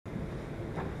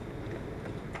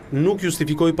Nuk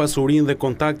justifikoi pasurinë dhe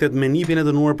kontaktet me nipjen e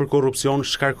dënuar për korrupsion,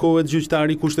 shkarkohet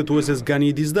gjyqtari kushtetueses Gani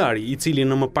Dizdari, i cili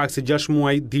në më pak se 6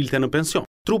 muaj dilte në pension.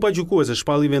 Trupa gjykuese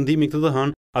shpalli vendimi këtë të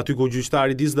hënë, aty ku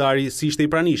gjyqtari Dizdari si ishte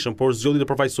i pranishëm, por zgjodhi të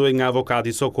përfaqësohej nga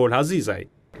avokati Sokol Hazizaj.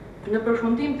 Në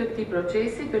përfundim të këtij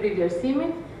procesi të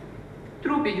rigërsimit,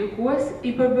 trupi gjykues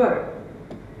i përbër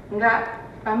nga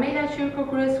Pamela Qirko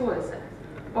kryesuese,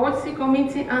 Olsi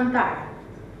Komici antar,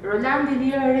 Roland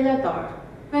Ilia relator,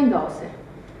 vendosi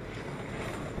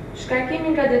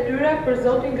shkarkimin nga detyra për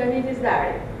zotin Gani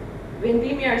Dizdarin.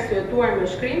 Vendimi arsyetuar me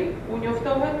shkrim u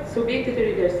njoftohet subjektit të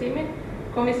rigërsimit,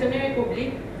 komisioneri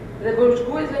publik dhe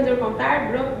bashkuesve ndërkombëtar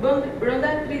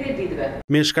brenda 30 ditëve.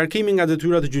 Me shkarkimin nga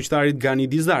detyrat të gjyqtarit Gani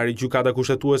Dizdarit, Gjykata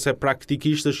Kushtetuese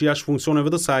praktikisht është jashtë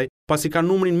funksioneve të saj, pasi ka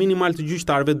numrin minimal të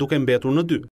gjyqtarëve duke mbetur në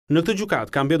 2. Në këtë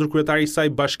gjykatë ka mbetur kryetari i saj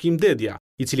Bashkim Dedja,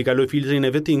 i cili kaloi filtrin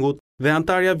e vettingut, dhe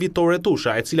antarja Vitore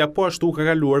Tusha, e cila po ashtu ka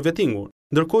kaluar vettingun.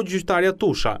 Ndërkohë gjyqtarja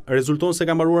Tusha rezulton se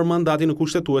ka mbaruar mandatin në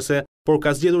kushtetuese, por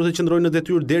ka zgjedhur të qëndrojë në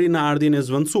detyrë deri në ardhjen e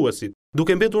zvendësuesit.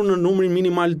 Duke mbetur në numrin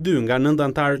minimal 2 nga 9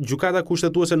 antar, Gjykata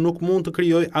Kushtetuese nuk mund të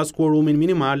krijojë as quorumin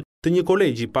minimal të një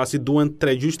kolegji, pasi duhen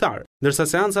 3 gjyqtarë, ndërsa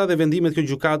seanca dhe vendimet kjo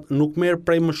gjykatë nuk merr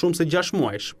prej më shumë se 6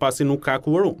 muajsh, pasi nuk ka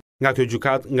quorum. Nga kjo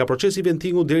gjykatë, nga procesi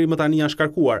ventingu deri më tani janë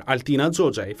shkarkuar Altina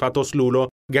Xhoxhaj, Fatos Lulo,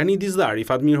 Gani Dizdarit,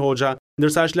 Fatmir Hoxhaj,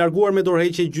 ndërsa është larguar me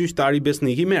dorëheqje gjyqtari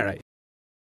Besnik Imeraj.